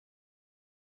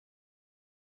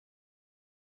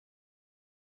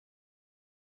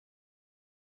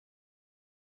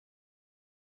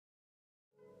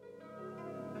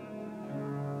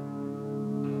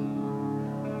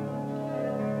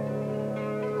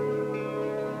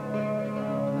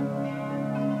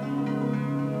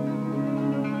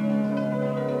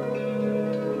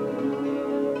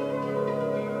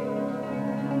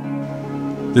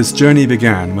This journey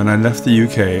began when I left the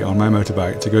UK on my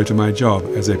motorbike to go to my job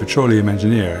as a petroleum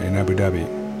engineer in Abu Dhabi.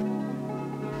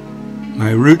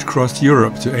 My route crossed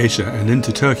Europe to Asia and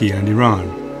into Turkey and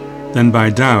Iran, then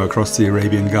by dhow across the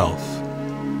Arabian Gulf.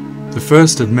 The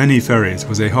first of many ferries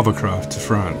was a hovercraft to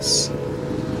France.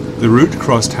 The route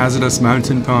crossed hazardous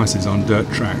mountain passes on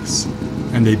dirt tracks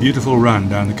and a beautiful run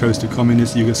down the coast of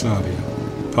communist Yugoslavia,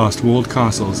 past walled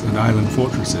castles and island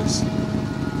fortresses,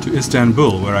 to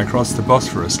Istanbul, where I crossed the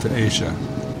Bosphorus to Asia,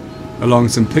 along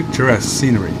some picturesque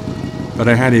scenery, but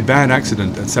I had a bad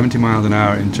accident at 70 miles an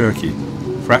hour in Turkey,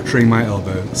 fracturing my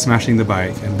elbow, smashing the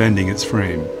bike and bending its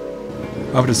frame.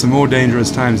 After some more dangerous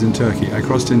times in Turkey, I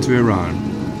crossed into Iran,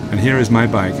 and here is my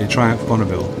bike, a Triumph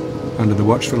Bonneville, under the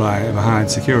watchful eye of a hired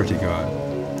security guard.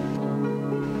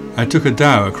 I took a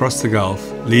dhow across the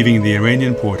Gulf, leaving the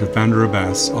Iranian port of Bandar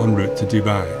Abbas en route to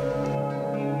Dubai.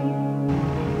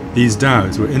 These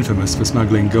dhows were infamous for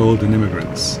smuggling gold and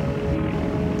immigrants.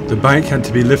 The bike had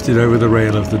to be lifted over the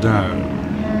rail of the dhow.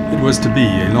 It was to be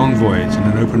a long voyage in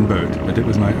an open boat, but it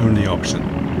was my only option.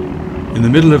 In the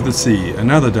middle of the sea,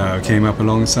 another dhow came up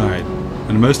alongside,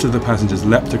 and most of the passengers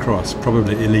leapt across,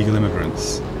 probably illegal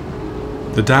immigrants.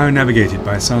 The dhow navigated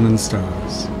by sun and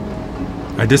stars.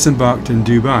 I disembarked in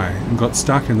Dubai and got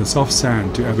stuck in the soft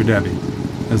sand to Abu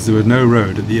Dhabi, as there was no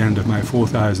road at the end of my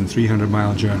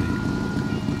 4,300-mile journey.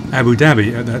 Abu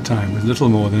Dhabi at that time was little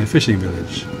more than a fishing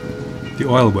village. The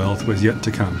oil wealth was yet to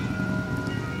come.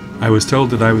 I was told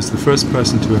that I was the first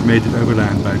person to have made it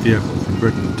overland by vehicle from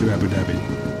Britain to Abu Dhabi.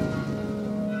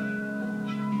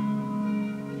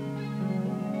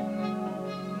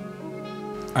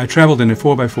 I travelled in a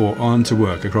 4x4 on to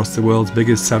work across the world's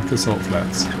biggest Sabkha salt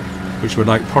flats, which were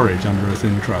like porridge under a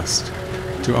thin crust,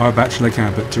 to our bachelor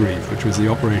camp at Tarif, which was the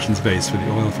operations base for the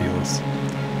oil fields.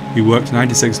 We worked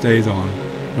 96 days on,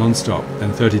 non-stop,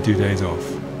 then 32 days off.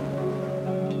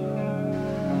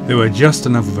 There were just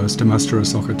enough of us to muster a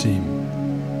soccer team.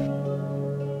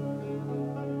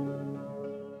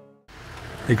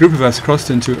 A group of us crossed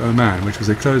into Oman, which was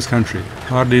a closed country,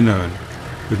 hardly known,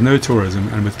 with no tourism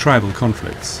and with tribal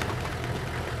conflicts.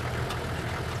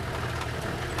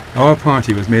 Our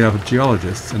party was made up of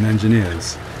geologists and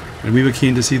engineers, and we were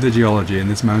keen to see the geology in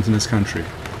this mountainous country,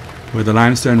 where the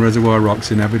limestone reservoir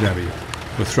rocks in Abu Dhabi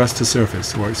were thrust to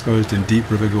surface or exposed in deep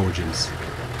river gorges.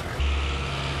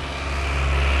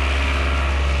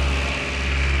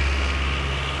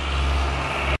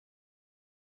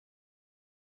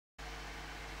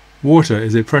 Water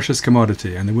is a precious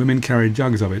commodity, and the women carried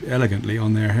jugs of it elegantly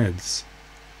on their heads.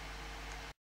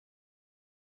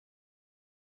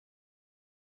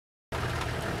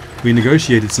 We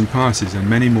negotiated some passes and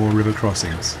many more river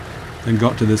crossings, then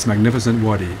got to this magnificent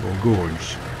wadi or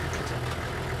gorge.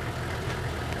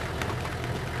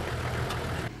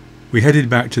 We headed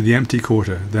back to the empty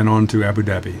quarter, then on to Abu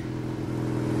Dhabi.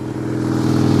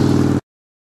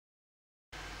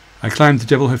 I climbed the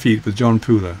Jebel Hafid with John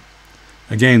Pooler.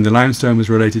 Again, the limestone was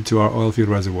related to our oilfield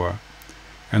reservoir,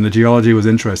 and the geology was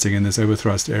interesting in this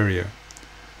overthrust area.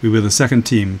 We were the second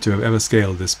team to have ever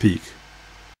scaled this peak.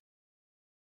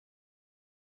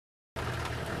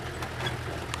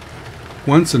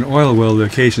 Once an oil well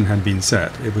location had been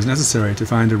set, it was necessary to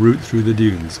find a route through the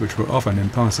dunes, which were often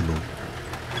impassable.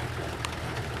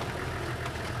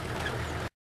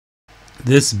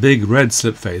 This big red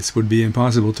slip face would be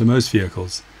impassable to most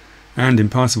vehicles, and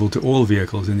impassable to all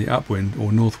vehicles in the upwind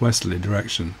or northwesterly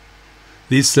direction.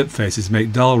 These slip faces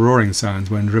make dull roaring sounds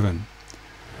when driven.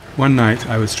 One night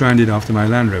I was stranded after my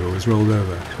Land Rover was rolled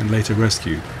over and later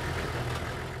rescued.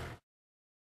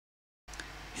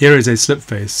 Here is a slip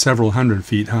face several hundred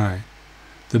feet high.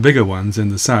 The bigger ones in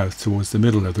the south towards the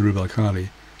middle of the Rub al Khali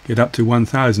get up to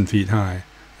 1,000 feet high,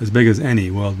 as big as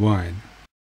any worldwide.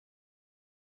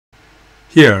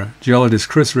 Here, geologist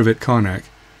Chris Rivet-Carnac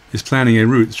is planning a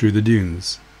route through the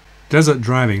dunes. Desert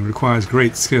driving requires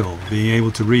great skill, being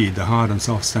able to read the hard and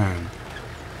soft sand.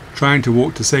 Trying to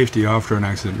walk to safety after an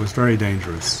accident was very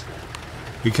dangerous.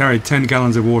 We carried 10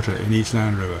 gallons of water in each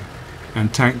Land Rover,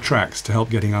 and tank tracks to help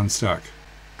getting unstuck.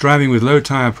 Driving with low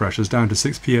tire pressures down to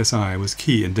 6 psi was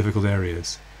key in difficult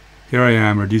areas. Here I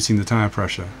am reducing the tire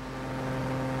pressure.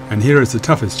 And here is the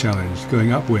toughest challenge,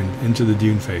 going upwind into the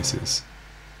dune faces.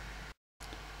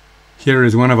 Here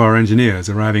is one of our engineers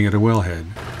arriving at a wellhead.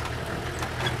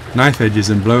 Knife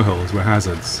edges and blowholes were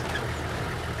hazards.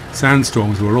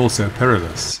 Sandstorms were also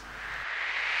perilous.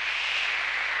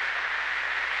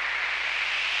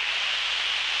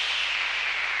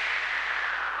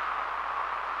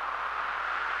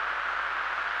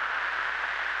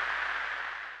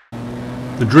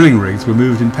 The drilling rigs were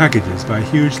moved in packages by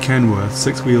huge Kenworth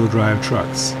 6-wheel drive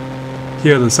trucks.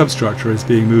 Here the substructure is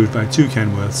being moved by 2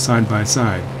 Kenworths side by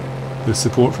side, with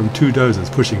support from 2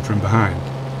 dozers pushing from behind.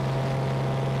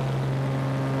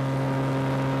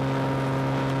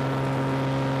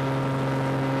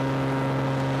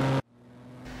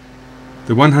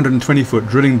 The 120-foot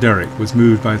drilling derrick was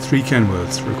moved by 3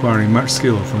 Kenworths, requiring much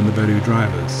skill from the Bedu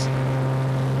drivers.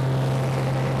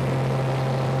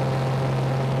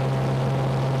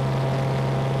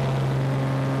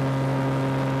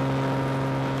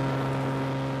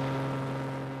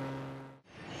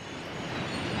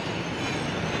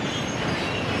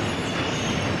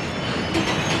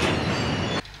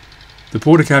 The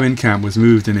Portakabin camp was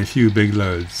moved in a few big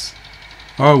loads.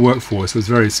 Our workforce was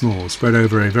very small, spread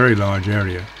over a very large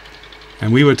area,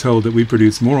 and we were told that we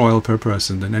produced more oil per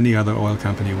person than any other oil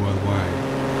company worldwide.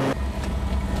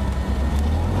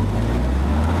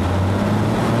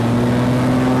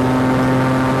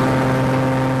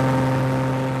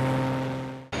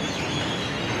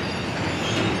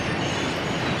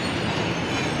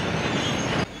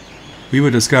 We were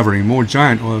discovering more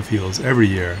giant oil fields every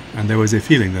year, and there was a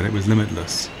feeling that it was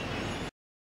limitless.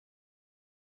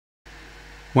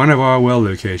 One of our well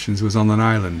locations was on an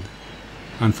island.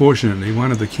 Unfortunately,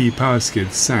 one of the key power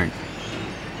skids sank.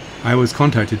 I was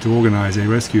contacted to organize a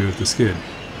rescue of the skid,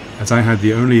 as I had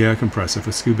the only air compressor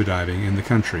for scuba diving in the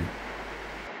country.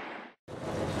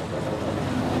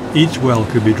 Each well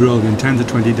could be drilled in 10 to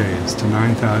 20 days to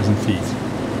 9,000 feet.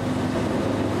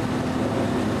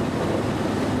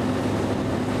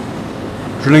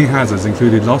 Drilling hazards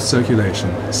included lost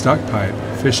circulation, stuck pipe,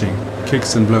 fishing,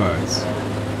 kicks and blowouts.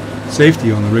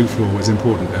 Safety on the rig floor was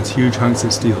important as huge hunks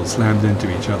of steel slammed into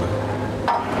each other.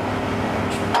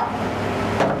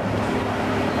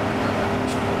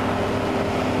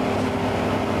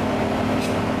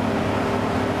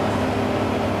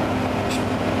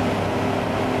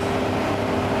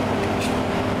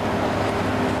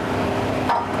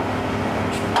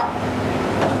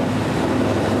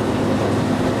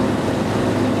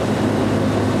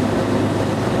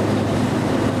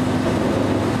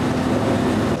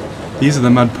 These are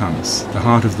the mud pumps, the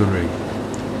heart of the rig.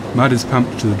 Mud is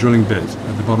pumped to the drilling bit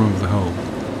at the bottom of the hole,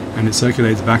 and it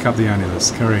circulates back up the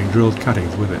annulus, carrying drilled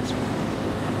cuttings with it.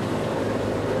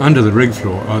 Under the rig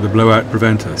floor are the blowout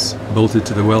preventers, bolted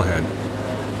to the wellhead.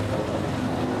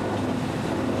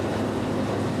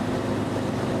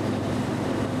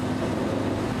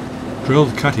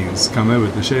 Drilled cuttings come over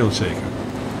the shale shaker,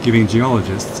 giving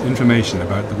geologists information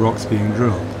about the rocks being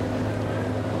drilled.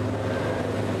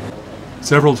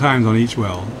 Several times on each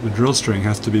well, the drill string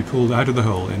has to be pulled out of the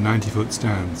hole in 90-foot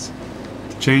stands,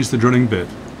 to change the drilling bit,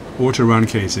 or to run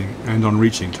casing, and on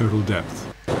reaching total depth.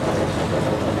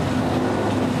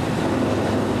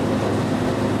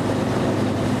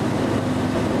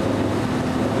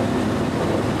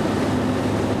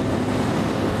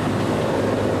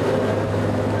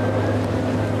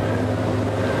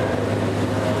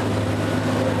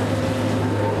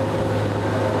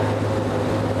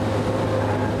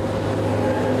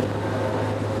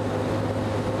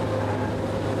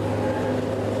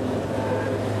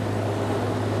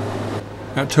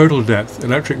 At total depth,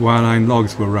 electric wireline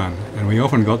logs were run, and we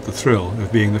often got the thrill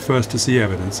of being the first to see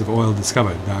evidence of oil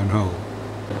discovered downhole.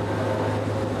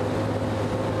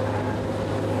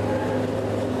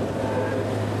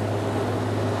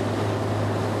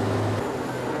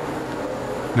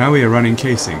 Now we are running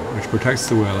casing, which protects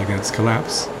the well against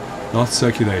collapse, lost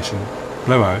circulation,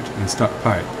 blowout and stuck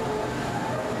pipe.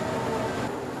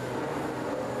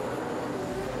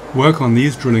 Work on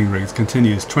these drilling rigs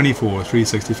continues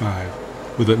 24/365.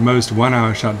 With at most 1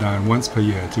 hour shutdown once per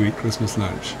year to eat Christmas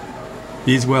lunch.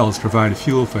 These wells provide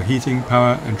fuel for heating,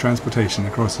 power and transportation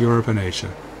across Europe and Asia.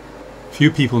 Few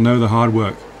people know the hard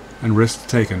work and risks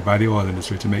taken by the oil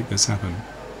industry to make this happen.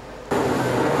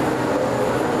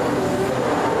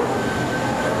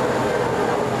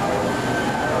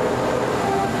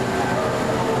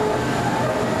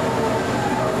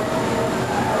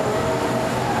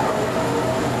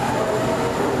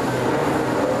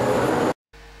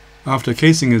 After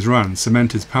casing is run,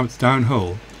 cement is pumped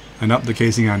downhole and up the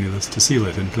casing annulus to seal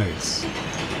it in place.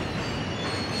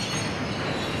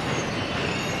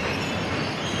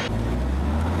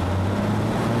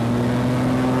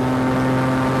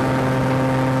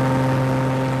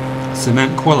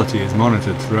 Cement quality is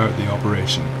monitored throughout the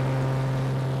operation.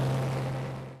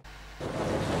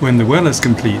 When the well is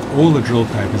complete, all the drill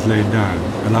pipe is laid down,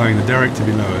 allowing the derrick to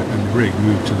be lowered and the rig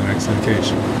moved to the next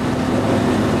location.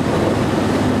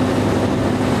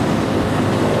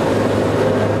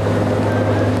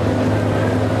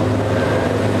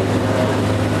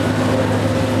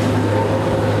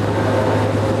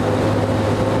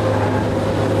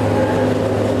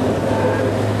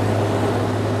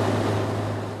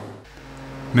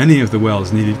 Many of the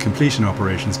wells needed completion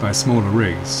operations by smaller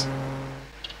rigs.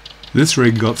 This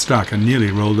rig got stuck and nearly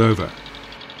rolled over.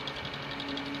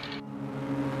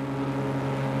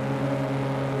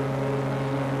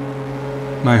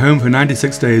 My home for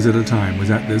 96 days at a time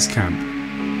was at this camp.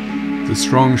 The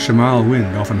strong Shamal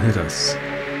wind often hit us.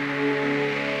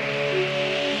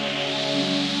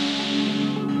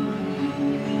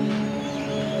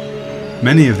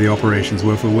 Many of the operations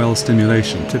were for well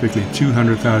stimulation, typically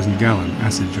 200,000 gallon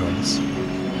acid jobs.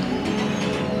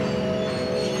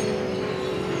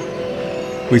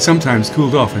 We sometimes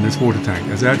cooled off in this water tank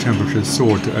as air temperatures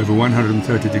soared to over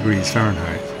 130 degrees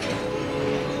Fahrenheit.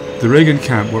 The rig and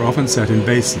camp were often set in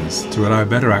basins to allow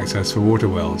better access for water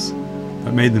wells,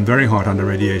 but made them very hot under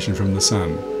radiation from the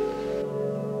sun.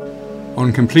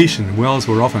 On completion, wells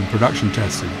were often production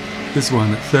tested, this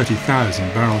one at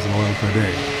 30,000 barrels of oil per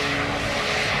day.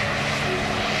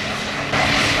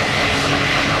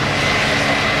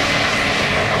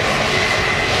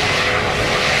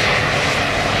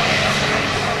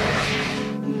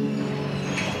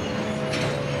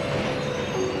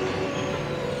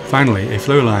 Finally, a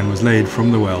flow line was laid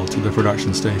from the well to the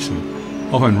production station,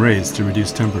 often raised to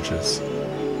reduce temperatures.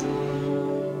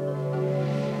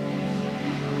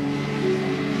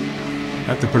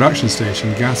 At the production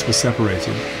station, gas was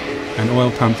separated and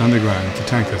oil pumped underground to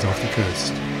tankers off the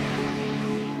coast.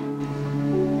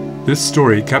 This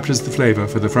story captures the flavour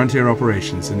for the frontier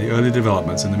operations in the early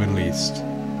developments in the Middle East.